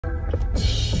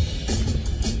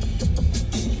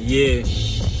Yeah.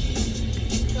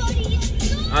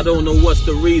 I don't know what's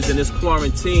the reason. This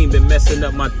quarantine been messing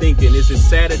up my thinking. Is it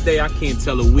Saturday? I can't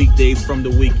tell a weekday from the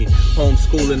weekend.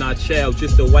 Homeschooling our child,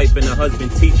 just a wife and a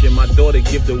husband teaching. My daughter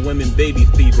give the women baby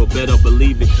fever, better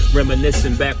believe it.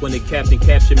 Reminiscing back when the captain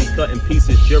captured me cutting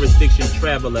pieces. Jurisdiction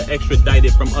traveler,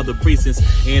 extradited from other precincts.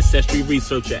 Ancestry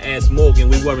researcher, asked Morgan,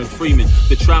 we weren't Freeman.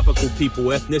 The tropical people,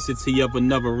 ethnicity of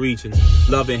another region.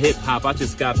 Loving hip hop, I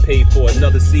just got paid for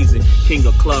another season. King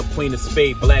of club, queen of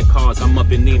spade, black cards, I'm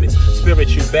up in Neiman's.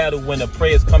 Spiritual battle when the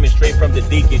prayers coming straight from the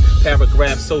deacon.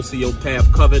 Paragraph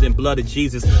sociopath covered in blood of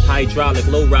Jesus. Hydraulic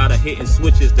lowrider hitting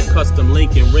switches. The custom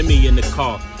Lincoln Remy in the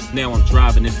car. Now I'm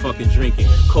driving and fucking drinking.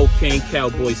 Cocaine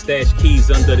cowboy, stash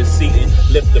keys under the seating.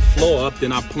 Lift the floor up,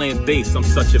 then I plant bass. I'm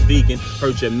such a vegan.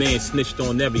 Heard your man snitched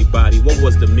on everybody. What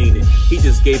was the meaning? He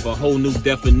just gave a whole new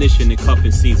definition in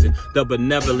cuffing season. The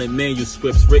benevolent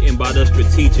manuscripts written by the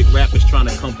strategic rappers trying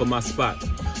to come for my spot.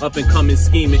 Up and coming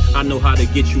scheming, I know how to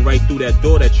get you right through that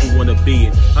door that you wanna be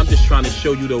in. I'm just trying to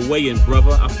show you the way in,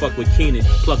 brother. I fuck with Keenan,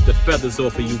 pluck the feathers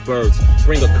off of you birds.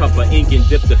 Bring a cup of ink and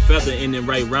dip the feather in and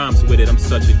write rhymes with it. I'm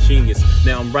such a genius.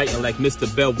 Now I'm writing like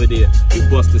Mr. Belvedere. You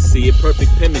bust to see it. Perfect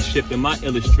penmanship in my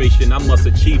illustration. I must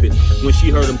achieve it. When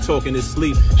she heard him talking in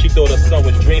sleep, she thought her son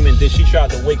was dreaming. Then she tried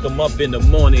to wake him up in the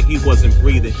morning. He wasn't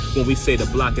breathing. When we say the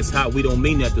block is hot, we don't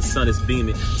mean that the sun is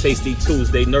beaming. Tasty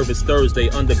Tuesday, nervous Thursday,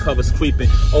 undercovers creeping.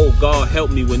 Oh God,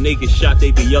 help me. When they get shot,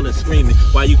 they be yelling, screaming.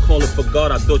 Why you calling for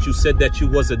God? I thought you said that you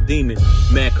was a demon.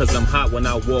 Mad cause I'm hot when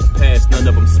I walk past, none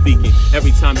of them speaking.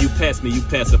 Every time you pass me, you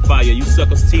pass a fire. You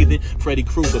suckers teething. Freddy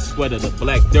Krueger sweater, the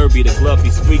black derby, the glove be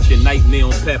screeching. Nightmare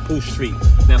on Papoose Street.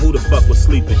 Now who the fuck was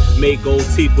sleeping? Made gold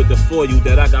teeth with the foil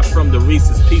that I got from the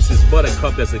Reese's Pieces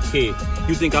Buttercup as a kid.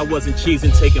 You think I wasn't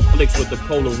cheesing, taking flicks with the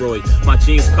Polaroid? My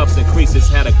jeans, cuffs, and creases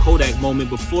had a Kodak moment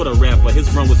before the rapper. His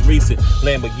run was recent.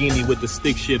 Lamborghini with the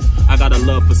stick shift. I got a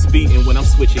love for speeding. When I'm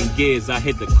switching gears, I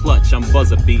hit the clutch. I'm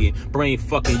buzzer beating, brain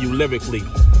fucking you lyrically.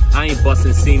 I ain't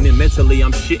busting semen, mentally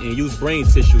I'm shitting. Use brain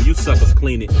tissue, you suckers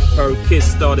clean it. Heard Kiss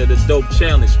started a dope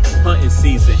challenge. Hunting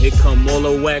season, here come all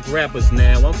the whack rappers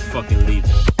now. I'm fucking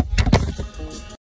leaving.